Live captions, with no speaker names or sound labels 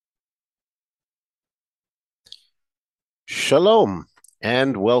Shalom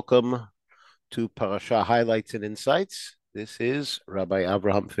and welcome to Parasha Highlights and Insights. This is Rabbi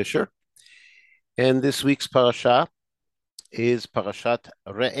Abraham Fisher, and this week's parasha is Parashat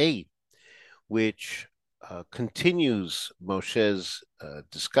Re'eh, which continues Moshe's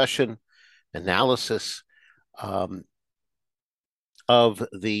discussion, analysis um, of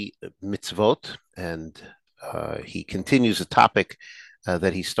the mitzvot, and he continues a topic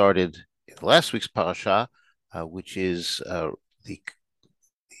that he started in last week's parasha, which is the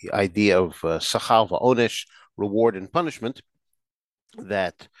idea of sachar va'onesh, reward and punishment,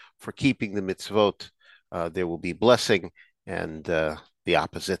 that for keeping the mitzvot, there will be blessing, and the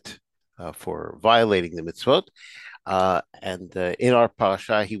opposite for violating the mitzvot. And in our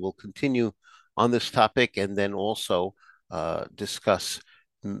parasha, he will continue on this topic and then also discuss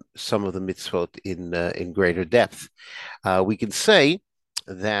some of the mitzvot in greater depth. We can say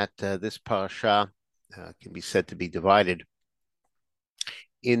that this parasha can be said to be divided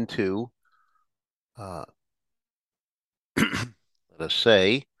into uh, let us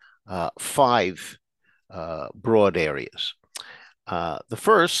say, five broad areas. The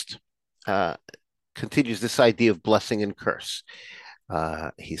first continues this idea of blessing and curse.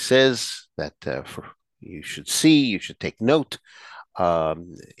 He says that you should see, you should take note,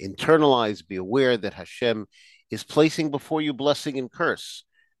 internalize, be aware that Hashem is placing before you blessing and curse.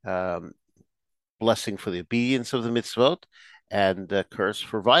 Um, Blessing for the obedience of the mitzvot, and curse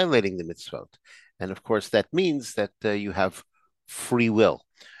for violating the mitzvot. And of course, that means that you have free will.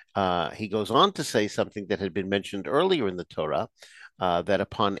 He goes on to say something that had been mentioned earlier in the Torah, that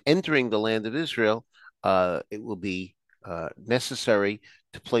upon entering the land of Israel, it will be necessary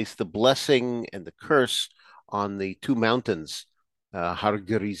to place the blessing and the curse on the two mountains, Har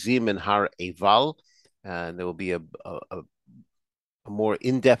Gerizim and Har Eval. And there will be a more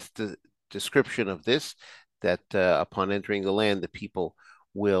in-depth description of this, that upon entering the land, the people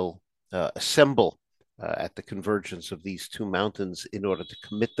will assemble at the convergence of these two mountains in order to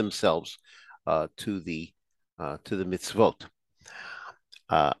commit themselves to the mitzvot.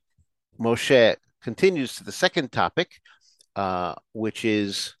 Moshe continues to the second topic, which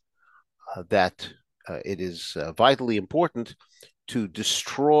is that it is vitally important to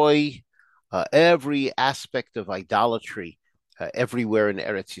destroy every aspect of idolatry everywhere in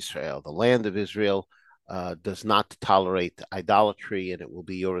Eretz Yisrael. The land of Israel does not tolerate idolatry, and it will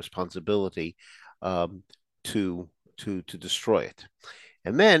be your responsibility to destroy it.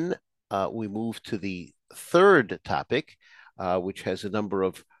 And then we move to the third topic, which has a number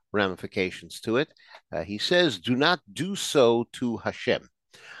of ramifications to it. He says, "Do not do so to Hashem."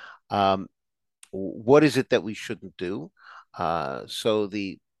 Um, what is it that we shouldn't do? So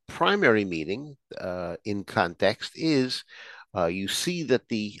the primary meaning in context is you see that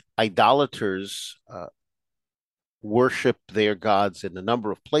the idolaters worship their gods in a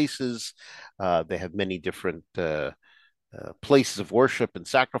number of places. They have many different places of worship and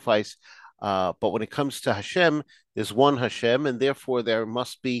sacrifice. But when it comes to Hashem, there's one Hashem, and therefore there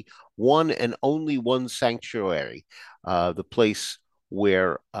must be one and only one sanctuary, the place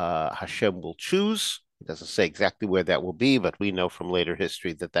where Hashem will choose. It doesn't say exactly where that will be, but we know from later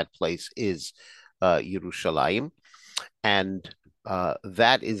history that that place is Yerushalayim. And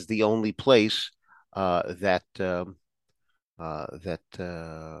that is the only place that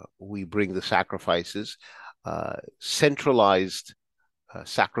we bring the sacrifices, centralized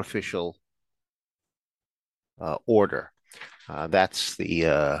sacrificial order. That's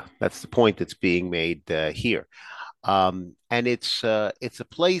the point that's being made here, and it's a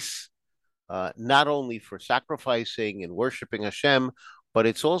place not only for sacrificing and worshiping Hashem, but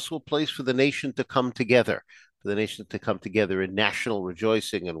it's also a place for the nation to come together, in national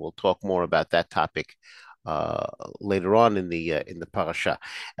rejoicing, and we'll talk more about that topic later on in the parasha.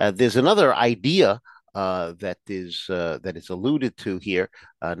 There's another idea that is alluded to here,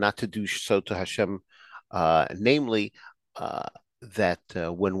 not to do so to Hashem, namely that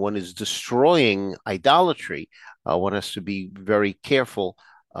when one is destroying idolatry, one has to be very careful,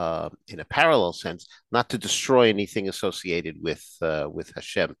 in a parallel sense, not to destroy anything associated with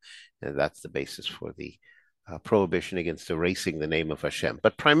Hashem. And that's the basis for the prohibition against erasing the name of Hashem.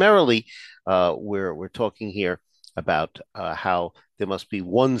 But primarily, we're talking here about how there must be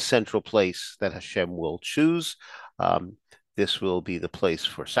one central place that Hashem will choose. This will be the place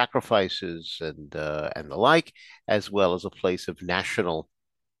for sacrifices and the like, as well as a place of national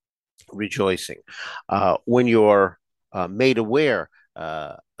rejoicing. When you're made aware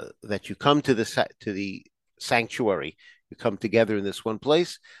that you come to the sanctuary, you come together in this one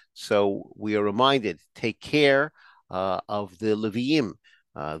place. So we are reminded, take care of the Leviim.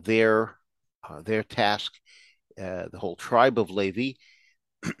 Their task the whole tribe of Levi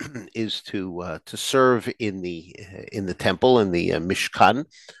is to serve in the temple, in the Mishkan,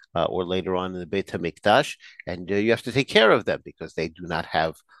 or later on in the Beit Hamikdash, and you have to take care of them because they do not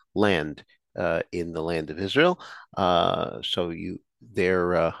have land in the land of Israel. So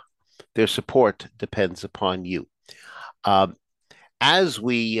their support depends upon you. Um, as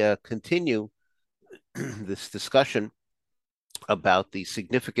we continue this discussion about the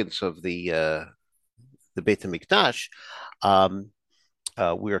significance of the Beit Hamikdash, um,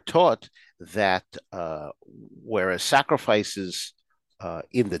 we are taught that whereas sacrifices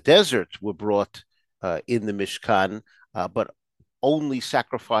in the desert were brought in the Mishkan, but only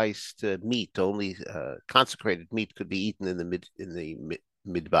sacrificed meat, only consecrated meat could be eaten in the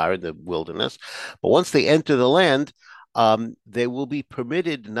midbar, in the wilderness. But once they enter the land, they will be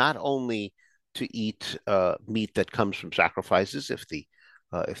permitted not only to eat meat that comes from sacrifices, if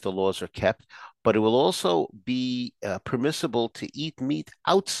the laws are kept, but it will also be permissible to eat meat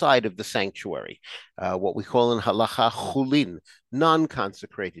outside of the sanctuary, what we call in halacha chulin,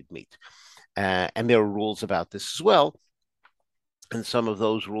 non-consecrated meat. And there are rules about this as well. And some of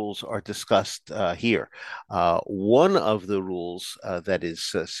those rules are discussed here. One of the rules that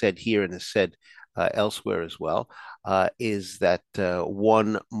is said here and is said elsewhere as well is that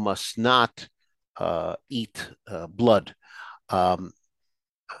one must not eat blood. Um,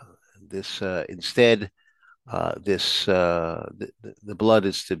 this instead, the blood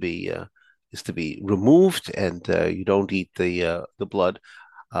is to be removed, and you don't eat the blood,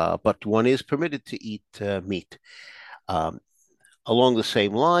 but one is permitted to eat meat. Um, Along the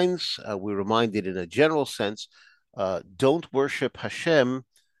same lines, we're reminded in a general sense, don't worship Hashem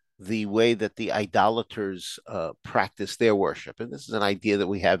the way that the idolaters practice their worship. And this is an idea that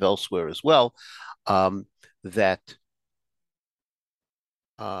we have elsewhere as well, um, that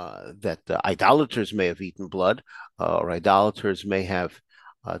idolaters may have eaten blood, or idolaters may have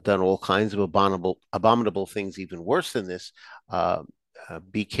done all kinds of abominable things, even worse than this.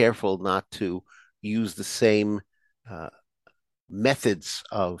 Be careful not to use the same uh, methods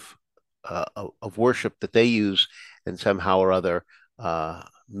of worship that they use, and somehow or other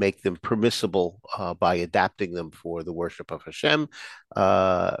make them permissible by adapting them for the worship of Hashem.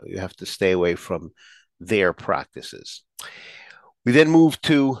 You have to stay away from their practices. We then move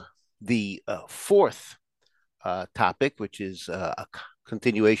to the fourth topic, which is a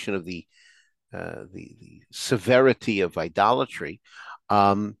continuation of the severity of idolatry,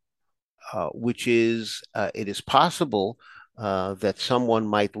 which is it is possible that someone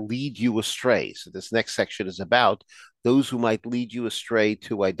might lead you astray. So this next section is about those who might lead you astray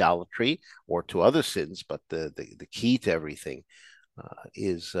to idolatry or to other sins, but the key to everything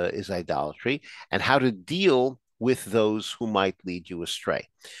is idolatry, and how to deal with those who might lead you astray.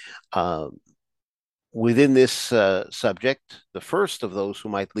 Um, Within this subject, the first of those who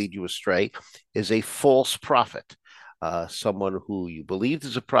might lead you astray is a false prophet, someone who you believed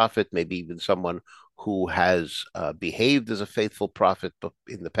is a prophet, maybe even someone who has behaved as a faithful prophet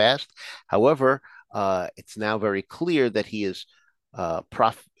in the past. However, it's now very clear that he is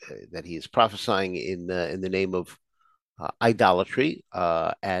prophesying in the name of idolatry.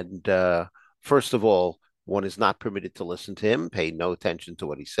 And first of all, one is not permitted to listen to him, pay no attention to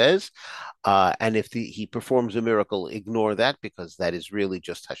what he says. And if he performs a miracle, ignore that, because that is really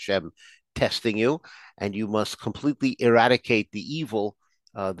just Hashem testing you. And you must completely eradicate the evil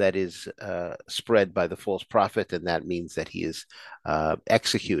that is spread by the false prophet. And that means that he is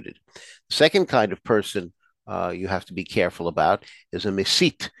executed. The second kind of person you have to be careful about is a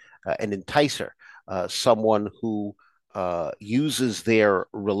mesit, an enticer, someone who uses their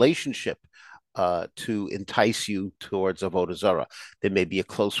relationship to entice you towards avodah zarah. They may be a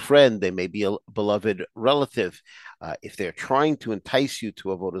close friend, they may be a beloved relative. If they're trying to entice you to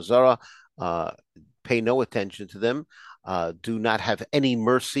avodah zarah, pay no attention to them. Do not have any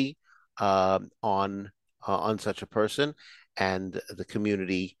mercy on such a person, and the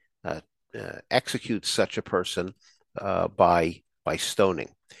community executes such a person by stoning.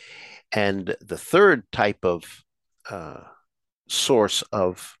 And the third type of source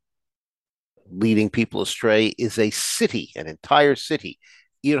of leading people astray is a city, an entire city,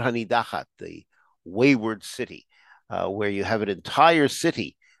 Ir Hanidachat, the wayward city, where you have an entire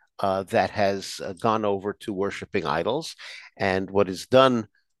city that has gone over to worshiping idols. And what is done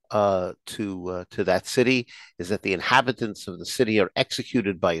to that city is that the inhabitants of the city are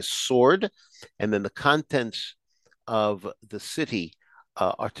executed by a sword, and then the contents of the city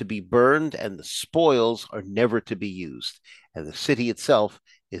are to be burned, and the spoils are never to be used, and the city itself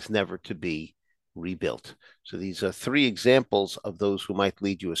is never to be rebuilt. So these are three examples of those who might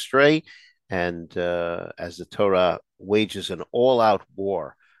lead you astray, And as the Torah wages an all-out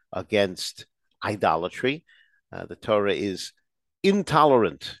war against idolatry, the Torah is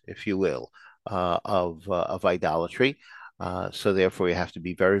intolerant, if you will, of idolatry. So therefore, you have to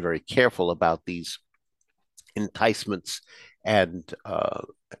be very, very careful about these enticements and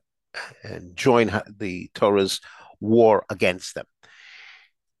join the Torah's war against them.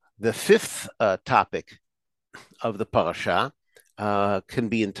 The fifth topic of the parasha can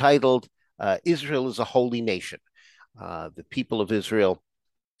be entitled Israel is a holy nation. The people of Israel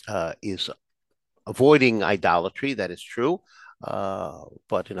is avoiding idolatry, that is true,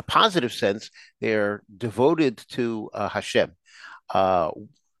 but in a positive sense, they're devoted to Hashem.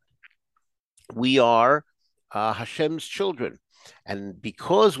 We are Hashem's children. And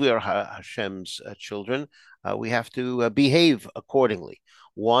because we are Hashem's children, we have to behave accordingly.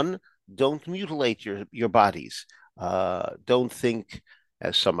 One, don't mutilate your bodies. Don't think,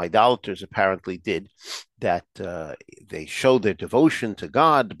 as some idolaters apparently did, that they show their devotion to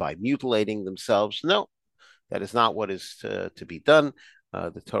God by mutilating themselves. No, that is not what is to be done.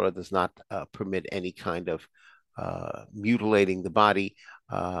 The Torah does not permit any kind of mutilating the body,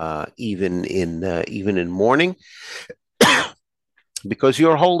 even in mourning, because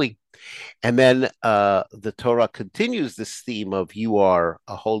you're holy. And then the Torah continues this theme of you are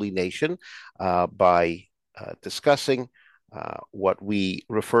a holy nation by discussing what we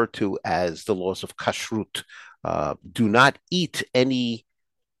refer to as the laws of kashrut. Do not eat any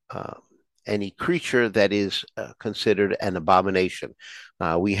creature that is considered an abomination.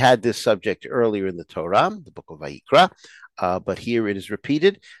 We had this subject earlier in the Torah, the book of Vayikra, but here it is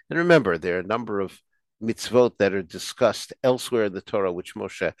repeated. And remember, there are a number of mitzvot that are discussed elsewhere in the Torah, which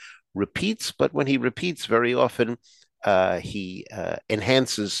Moshe repeats, but when he repeats, very often he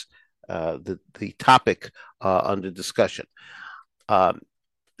enhances the topic under discussion.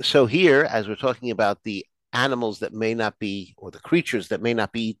 So here, as we're talking about the animals that may not be, or the creatures that may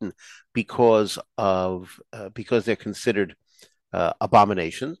not be eaten because they're considered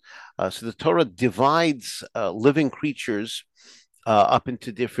abominations. So the Torah divides living creatures up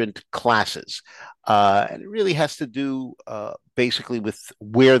into different classes. And it really has to do basically with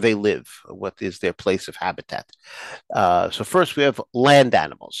where they live, what is their place of habitat. So first we have land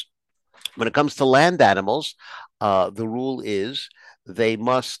animals. When it comes to land animals, the rule is they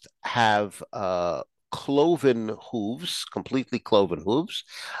must have cloven hooves, completely cloven hooves,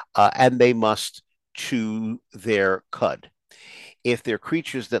 and they must chew their cud. If they're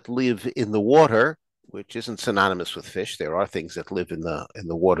creatures that live in the water, which isn't synonymous with fish, there are things that live in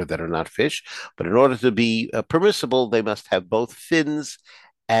the water that are not fish, but in order to be permissible, they must have both fins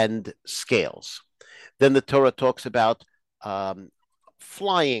and scales. Then the Torah talks about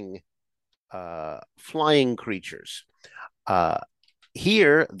flying creatures.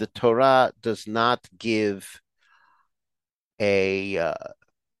 Here, the Torah does not give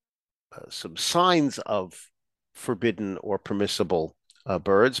some signs of forbidden or permissible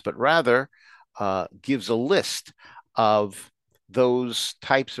birds, but rather gives a list of those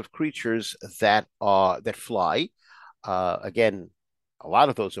types of creatures that fly. Again, a lot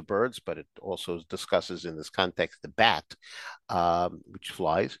of those are birds, but it also discusses in this context the bat, which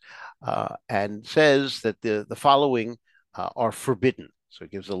flies, and says that the following are forbidden. So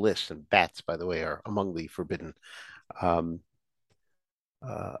it gives a list, and bats, by the way, are among the forbidden, among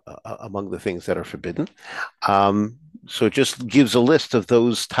the things that are forbidden. So it just gives a list of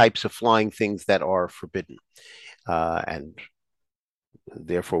those types of flying things that are forbidden, and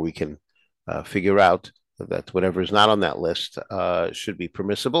therefore we can figure out that whatever is not on that list should be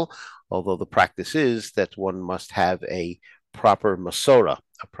permissible, although the practice is that one must have a proper Masorah,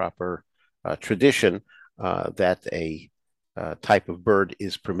 a proper tradition that a type of bird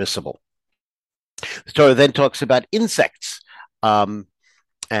is permissible. The Torah then talks about insects, and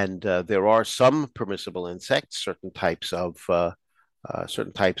there are some permissible insects, certain types of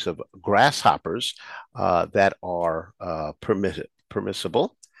grasshoppers that are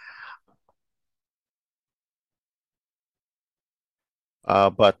permissible.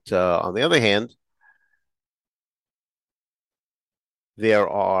 But on the other hand, there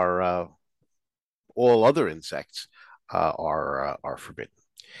are all other insects are forbidden.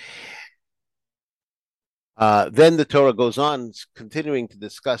 Then the Torah goes on, continuing to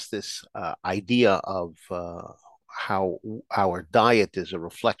discuss this idea of how our diet is a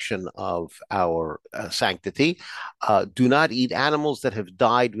reflection of our sanctity. Do not eat animals that have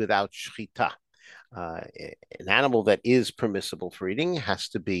died without shechita. An animal that is permissible for eating has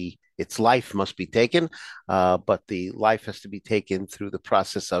to be, its life must be taken, but the life has to be taken through the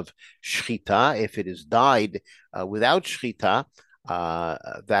process of shechita. If it is died without shechita,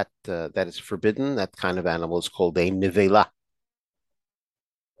 that is forbidden. That kind of animal is called a nevela.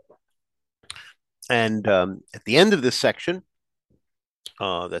 And at the end of this section,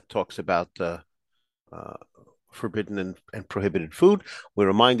 that talks about uh, forbidden and prohibited food, we're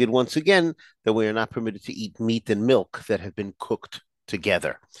reminded once again that we are not permitted to eat meat and milk that have been cooked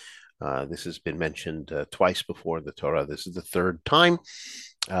together. This has been mentioned twice before in the Torah. This is the third time.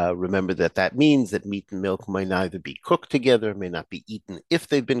 Remember that means that meat and milk may neither be cooked together, may not be eaten if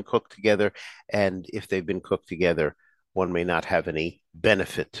they've been cooked together, and if they've been cooked together, one may not have any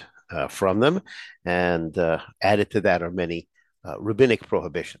benefit from them. And added to that are many rabbinic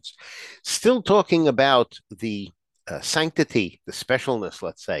prohibitions. Still talking about the sanctity, the specialness,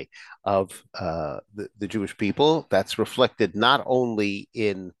 let's say, of the Jewish people. That's reflected not only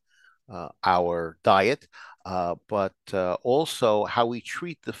in our diet, but also how we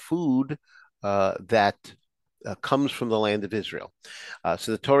treat the food that comes from the land of Israel.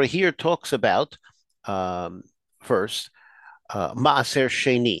 So the Torah here talks about um, first Maaser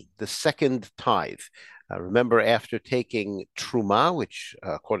Sheni, the second tithe. Remember, after taking Truma, which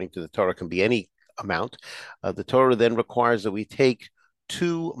according to the Torah can be any amount, the Torah then requires that we take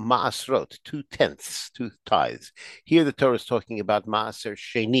two Maasrot, 2/10, two tithes. Here the Torah is talking about Maaser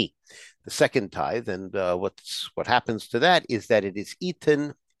Sheni, the second tithe, and what happens to that is that it is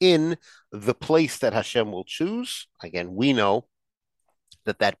eaten in the place that Hashem will choose. Again, we know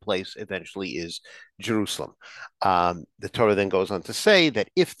that place eventually is Jerusalem. The Torah then goes on to say that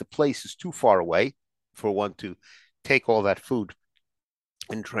if the place is too far away for one to take all that food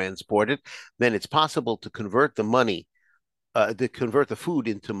and transport it, then it's possible to convert the money, to convert the food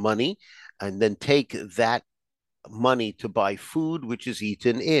into money, and then take that money to buy food which is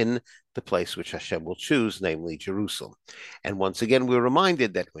eaten in the place which Hashem will choose, namely Jerusalem. And once again, we're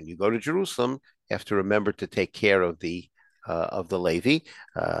reminded that when you go to Jerusalem, you have to remember to take care of the Levi.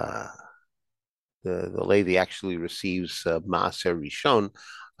 Uh, the Levi actually receives Maaser Rishon.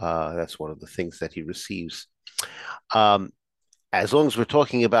 That's one of the things that he receives. As long as we're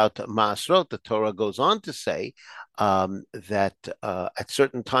talking about Maasrot, the Torah goes on to say that at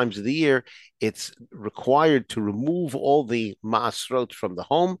certain times of the year, it's required to remove all the Maasrot from the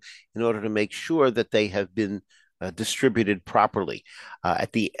home in order to make sure that they have been distributed properly.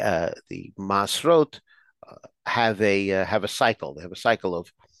 At the Maasrot have a cycle. They have a cycle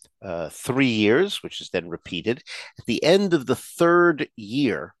of 3 years, which is then repeated. At the end of the third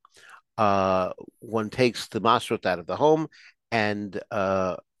year, one takes the masrot out of the home, and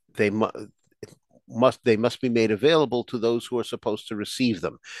they must be made available to those who are supposed to receive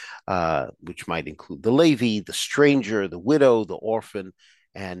them, which might include the Levi, the stranger, the widow, the orphan,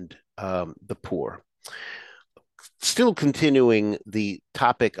 and the poor. Still continuing the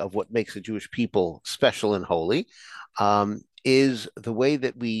topic of what makes the Jewish people special and holy, is the way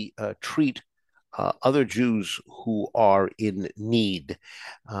that we treat other Jews who are in need.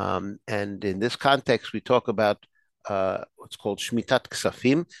 And in this context, we talk about what's called Shmitat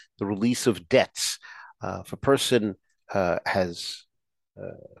Ksafim, the release of debts. If a person has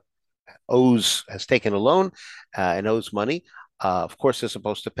taken a loan and owes money, of course, they're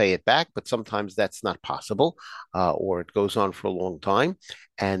supposed to pay it back, but sometimes that's not possible, or it goes on for a long time.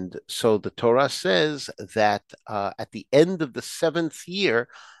 And so the Torah says that at the end of the seventh year,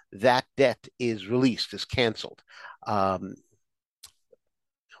 that debt is released, is canceled. Of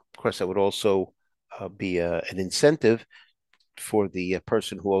course, that would also be an incentive for the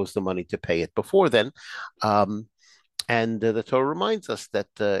person who owes the money to pay it before then. And the Torah reminds us that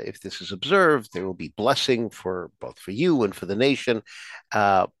if this is observed, there will be blessing for both for you and for the nation.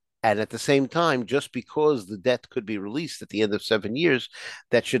 And at the same time, just because the debt could be released at the end of 7 years,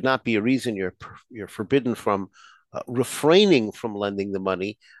 that should not be a reason you're forbidden from refraining from lending the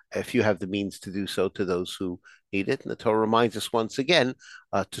money if you have the means to do so to those who need it. And the Torah reminds us once again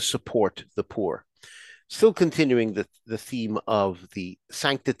to support the poor. Still continuing the theme of the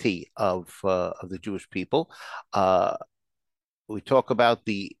sanctity of the Jewish people, we talk about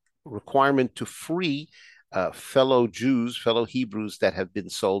the requirement to free fellow Jews, fellow Hebrews that have been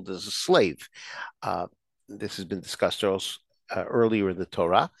sold as a slave. This has been discussed earlier in the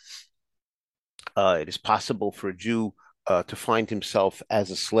Torah. It is possible for a Jew to find himself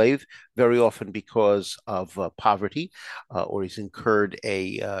as a slave, very often because of poverty, or he's incurred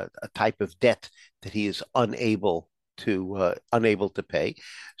a type of debt that he is unable to pay.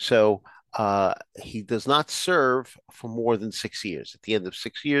 So he does not serve for more than 6 years. At the end of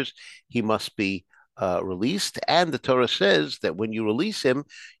 6 years, he must be released. And the Torah says that when you release him,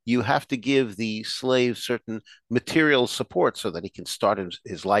 you have to give the slave certain material support so that he can start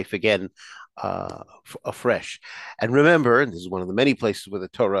his life again afresh. And remember, and this is one of the many places where the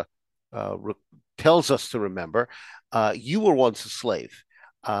Torah re tells us to remember, you were once a slave,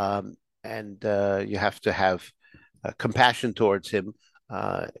 and you have to have compassion towards him,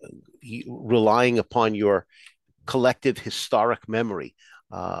 relying upon your collective historic memory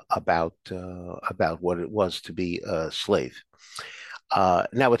about what it was to be a slave.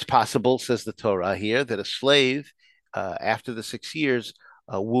 Now, it's possible, says the Torah here, that a slave, after the 6 years,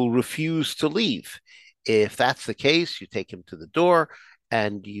 will refuse to leave. If that's the case, you take him to the door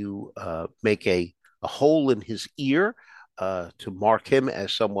and you make a hole in his ear to mark him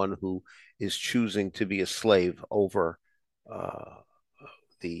as someone who is choosing to be a slave uh,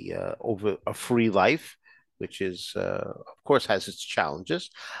 over a free life, which is, of course, has its challenges.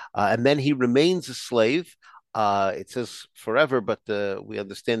 And then he remains a slave. It says forever, but we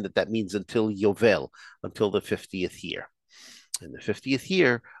understand that that means until Yovel, until the 50th year. In the 50th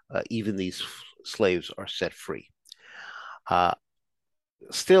year, even these slaves are set free.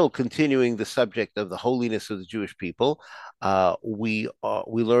 Still continuing the subject of the holiness of the Jewish people, we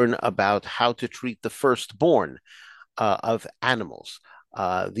learn about how to treat the firstborn of animals.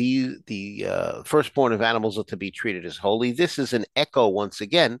 The firstborn of animals are to be treated as holy. This is an echo once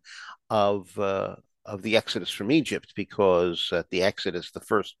again of the Exodus from Egypt, because at the Exodus, the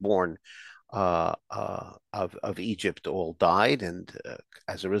firstborn of Egypt all died, and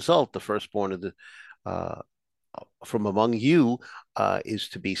as a result, the firstborn of the from among you is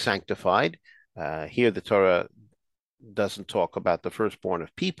to be sanctified. Here, the Torah doesn't talk about the firstborn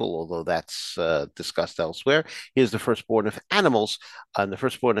of people, although that's discussed elsewhere. Here's the firstborn of animals, and the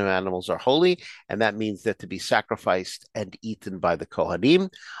firstborn of animals are holy, and that means they're to be sacrificed and eaten by the Kohanim.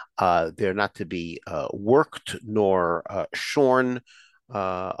 They're not to be worked nor shorn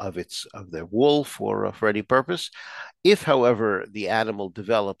of their wool for any purpose. If, however, the animal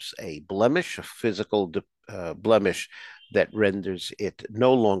develops a blemish, a physical blemish that renders it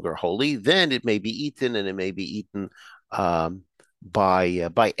no longer holy, then it may be eaten, and it may be eaten by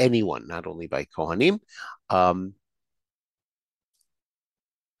anyone, not only by Kohanim. And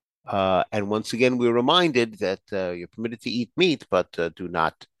once again, we're reminded that you're permitted to eat meat, but do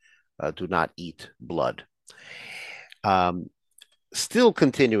not eat blood. Still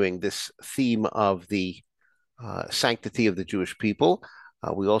continuing this theme of the sanctity of the Jewish people,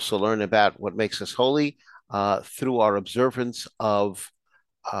 we also learn about what makes us holy through our observance of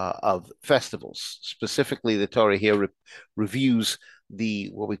festivals. Specifically, the Torah here reviews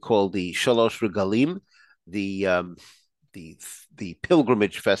what we call the Shalosh Regalim, the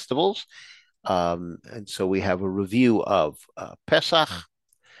pilgrimage festivals. And so we have a review of Pesach,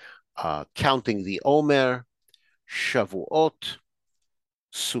 counting the Omer, Shavuot,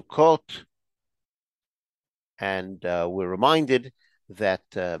 Sukkot, and we're reminded that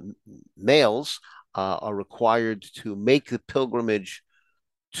males are required to make the pilgrimage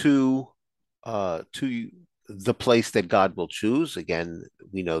to the place that God will choose. Again,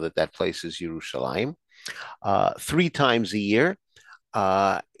 we know that that place is Yerushalayim. 3 times a year,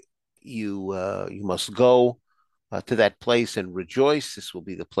 you must go to that place and rejoice. This will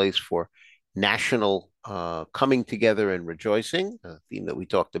be the place for national coming together and rejoicing, a theme that we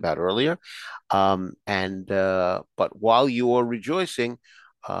talked about earlier. But while you are rejoicing,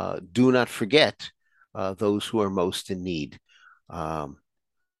 do not forget those who are most in need.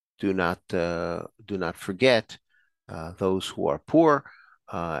 Do not forget those who are poor,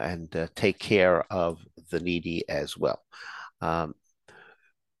 and take care of the needy as well.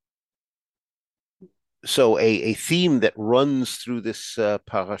 So a theme that runs through this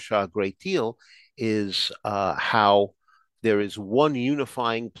parasha a great deal is how there is one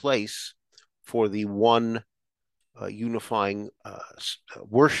unifying place for the one unifying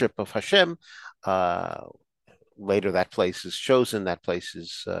worship of Hashem. Later, that place is chosen. That place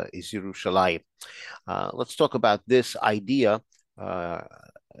is Yerushalayim. Let's talk about this idea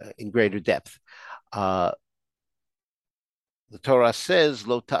in greater depth. The Torah says,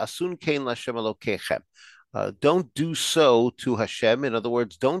 "Lo ta'asun kein l'Hashem Elokechem." Don't do so to Hashem. In other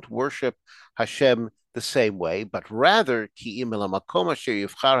words, don't worship Hashem the same way, but rather ki im elamakom asher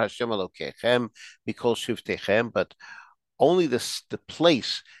yivchar Hashem Elokechem mikol shivtechem. But only the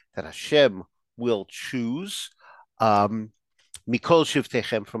place that Hashem will choose. Mikol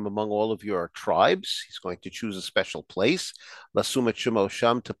shivtechem, from among all of your tribes. He's going to choose a special place. Lasum et shemo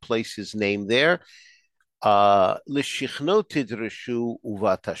sham, to place his name there. L'shichno tidreshu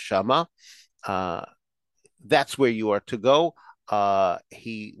uvata shama. That's where you are to go.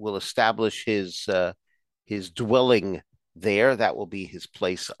 He will establish his dwelling there. That will be his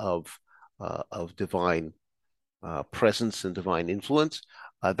place of divine presence and divine influence.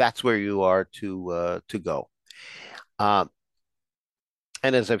 that's where you are to go. Um,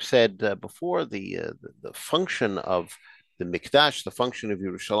 and as I've said before, the function of the Mikdash, the function of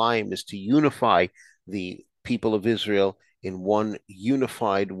Yerushalayim, is to unify the people of Israel in one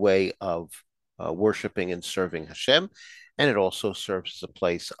unified way of worshiping and serving Hashem. And it also serves as a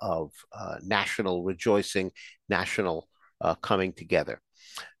place of national rejoicing, national coming together.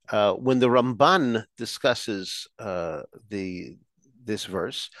 When the Ramban discusses this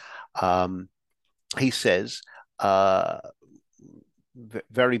verse, um, he says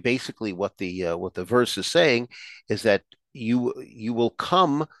very basically what the verse is saying is that you will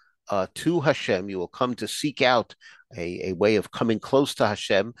come to Hashem, you will come to seek out a way of coming close to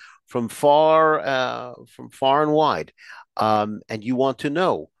Hashem from far and wide, and you want to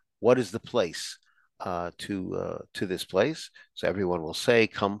know what is the place to this place. So everyone will say,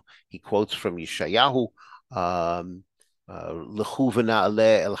 "Come." He quotes from Yeshayahu. L'chuvana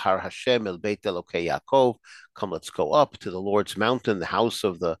ale el har Hashem el beit Elokei Yaakov. Come, let's go up to the Lord's mountain, the house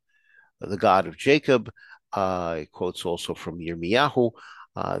of the God of Jacob. He quotes also from Yirmiyahu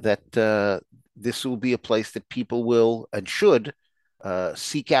that this will be a place that people will and should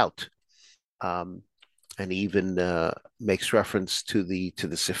seek out. And even makes reference to the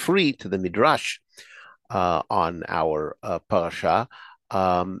Sifri, to the Midrash on our parasha,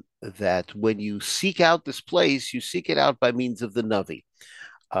 that when you seek out this place, you seek it out by means of the Navi.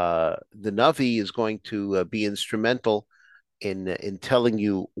 The Navi is going to be instrumental in telling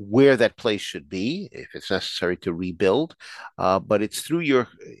you where that place should be, if it's necessary to rebuild. But it's through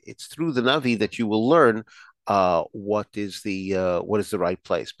the Navi that you will learn what is the right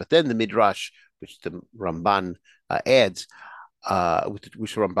place. But then the Midrash, which the Ramban adds,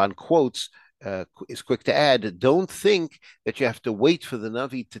 which the Ramban quotes, is quick to add, don't think that you have to wait for the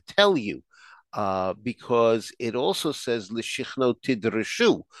Navi to tell you, because it also says, L'shichno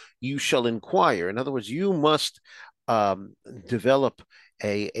tidreshu, you shall inquire. In other words, you must develop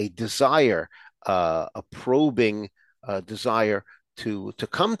a desire, a probing desire to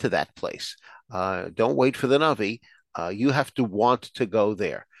come to that place. Don't wait for the Navi. You have to want to go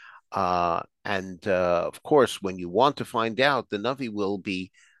there. And of course, when you want to find out, the Navi will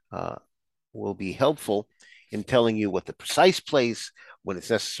be helpful in telling you what the precise place, when it's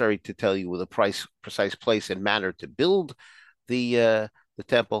necessary to tell you the precise place and manner to build the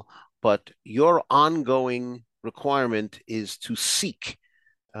temple. But your ongoing requirement is to seek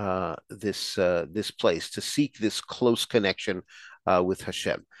this place, to seek this close connection with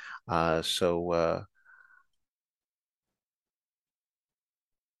Hashem. So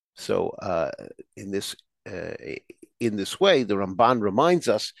in this way, the Ramban reminds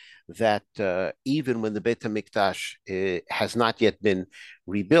us that even when the Beit HaMikdash has not yet been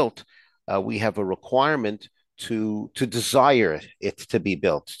rebuilt, we have a requirement to desire it to be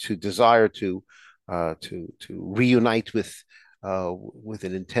built, to desire to reunite with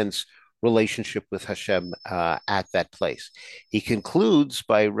an intense relationship with Hashem at that place. He concludes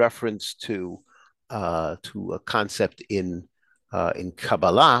by reference to a concept in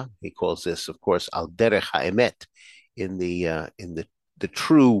Kabbalah. He calls this, of course, al derech haemet, in the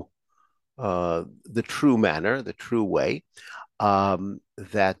true manner, the true way.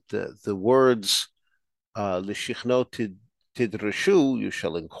 That the words l'shichno tidreshu, you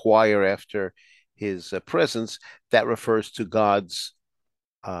shall inquire after his presence, that refers to God's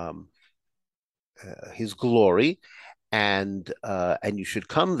his glory, and you should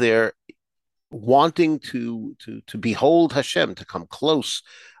come there wanting to behold Hashem, to come close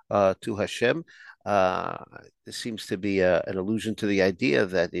to Hashem. This seems to be an allusion to the idea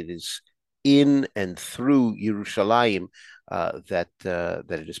that it is in and through Yerushalayim that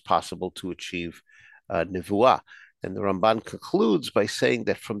it is possible to achieve nevuah. And the Ramban concludes by saying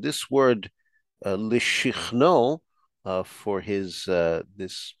that from this word lishichno, for his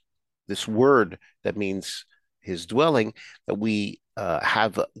this word that means his dwelling, that we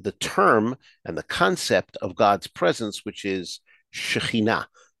have the term and the concept of God's presence, which is Shekhinah,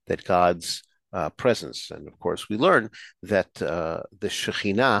 that God's presence. And of course, we learn that the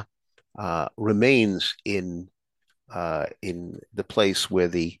Shekhinah remains in the place where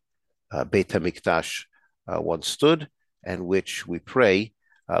the Beit HaMikdash once stood, and which we pray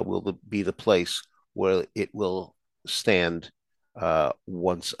will be the place where it will stand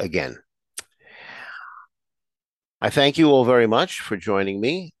once again. I thank you all very much for joining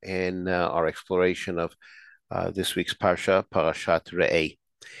me in our exploration of this week's Parsha, Parashat Re'eh.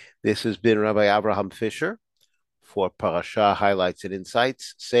 This has been Rabbi Abraham Fisher for Parasha Highlights and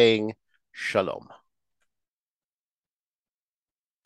Insights, saying Shalom.